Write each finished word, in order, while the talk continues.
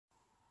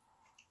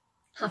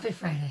Happy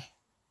Friday,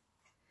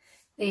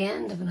 the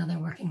end of another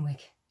working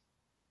week.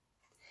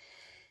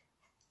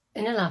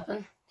 Ina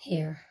Lappin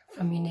here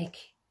from Unique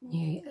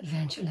New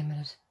Adventure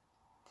Limited.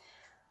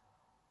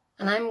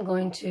 And I'm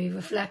going to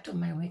reflect on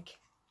my week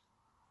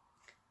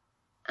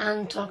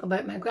and talk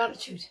about my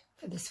gratitude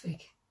for this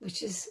week,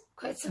 which is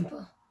quite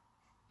simple.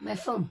 My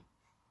phone.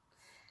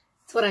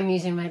 It's what I'm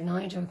using right now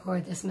to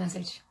record this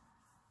message.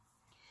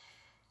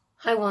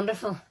 How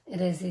wonderful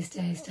it is these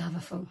days to have a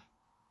phone.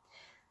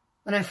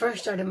 When I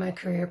first started my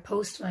career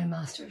post my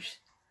masters,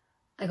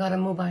 I got a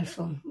mobile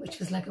phone, which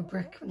was like a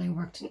brick when I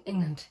worked in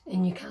England,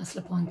 in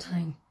Newcastle upon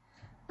Tyne,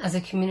 as a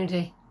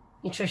community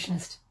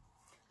nutritionist.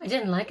 I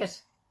didn't like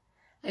it.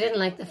 I didn't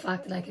like the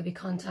fact that I could be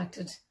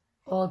contacted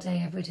all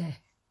day, every day.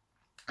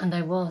 And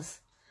I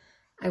was.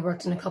 I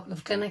worked in a couple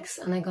of clinics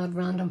and I got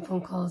random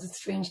phone calls at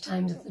strange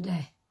times of the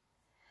day.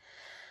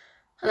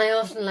 And I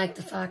often liked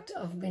the fact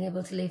of being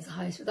able to leave the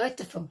house without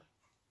the phone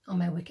on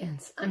my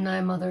weekends. I'm now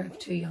a mother of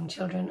 2 young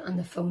children and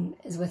the phone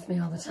is with me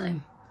all the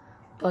time.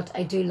 But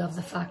I do love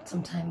the fact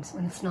sometimes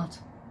when it's not.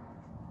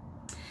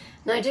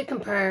 Now, I did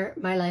compare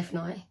my life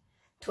now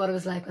to what it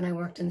was like when I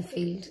worked in the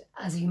field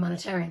as a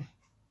humanitarian.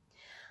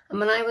 And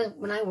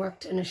when I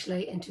worked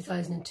initially in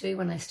 2002,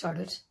 when I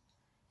started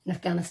in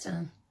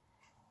Afghanistan,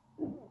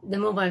 the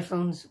mobile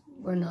phones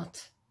were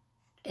not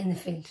in the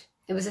field.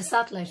 It was a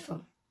satellite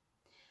phone.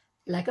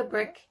 Like a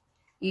brick,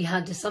 you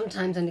had to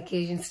sometimes on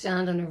occasion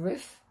stand on a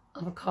roof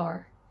of a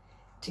car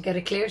to get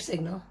a clear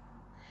signal,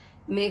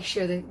 make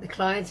sure that the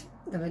clouds,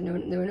 there were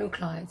no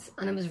clouds,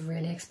 and it was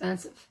really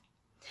expensive.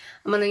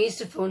 And when I used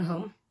to phone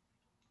home,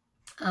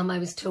 I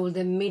was told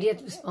the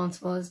immediate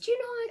response was, do you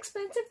know how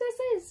expensive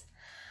this is?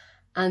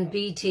 And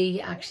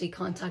BT actually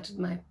contacted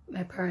my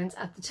parents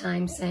at the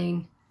time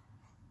saying,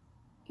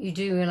 you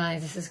do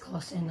realise this is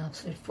costing an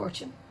absolute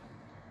fortune.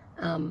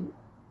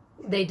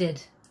 They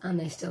did, and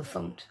they still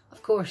phoned.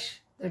 Of course,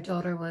 their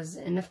daughter was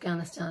in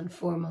Afghanistan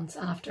 4 months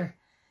after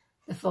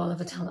the fall of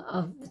the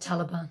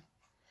Taliban.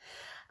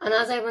 And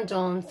as I went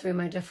on through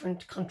my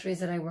different countries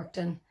that I worked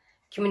in,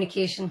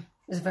 communication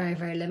was very,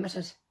 very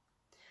limited.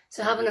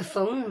 So having a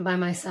phone by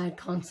my side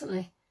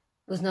constantly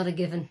was not a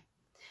given.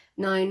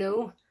 Now I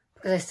know,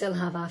 because I still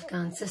have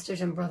Afghan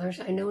sisters and brothers,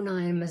 I know now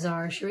in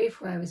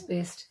Mazar-i-Sharif, where I was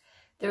based,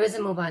 there is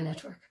a mobile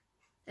network.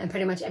 And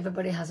pretty much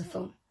everybody has a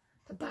phone.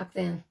 But back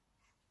then,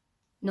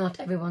 not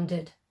everyone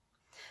did.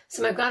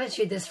 So my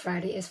gratitude this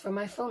Friday is for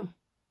my phone.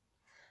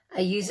 I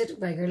use it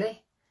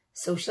regularly.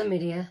 Social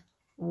media,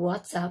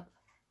 WhatsApp,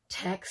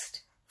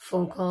 text,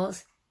 phone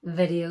calls,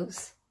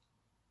 videos.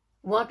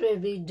 What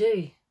would we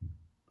do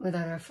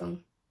without our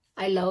phone?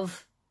 I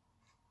love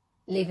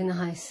leaving the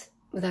house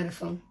without a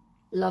phone.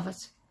 Love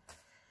it.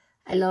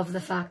 I love the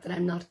fact that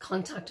I'm not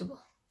contactable.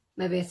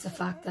 Maybe it's the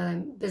fact that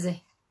I'm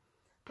busy.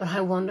 But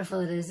how wonderful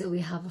it is that we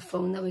have a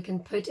phone that we can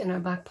put in our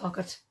back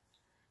pocket.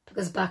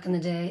 Because back in the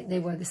day, they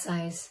were the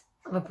size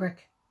of a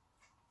brick.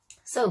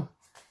 So,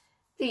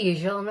 the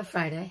usual on a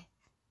Friday.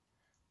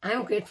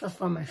 I'm grateful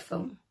for my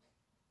phone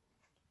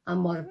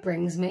and what it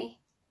brings me.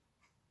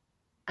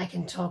 I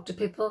can talk to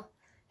people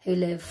who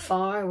live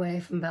far away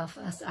from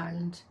Belfast,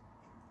 Ireland.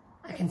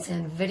 I can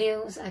send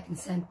videos, I can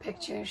send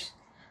pictures,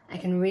 I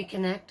can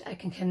reconnect, I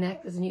can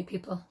connect with new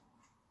people.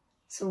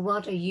 So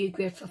what are you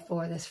grateful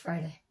for this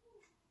Friday?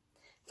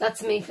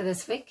 That's me for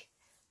this week.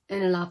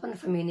 Ina Lappin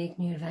from Unique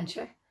New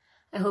Adventure.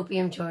 I hope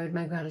you enjoyed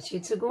my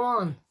gratitude. So go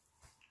on,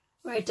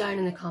 write down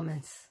in the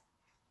comments,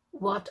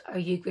 what are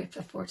you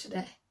grateful for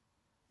today?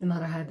 No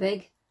matter how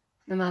big,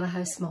 no matter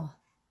how small.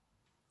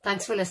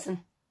 Thanks for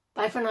listening.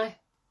 Bye for now.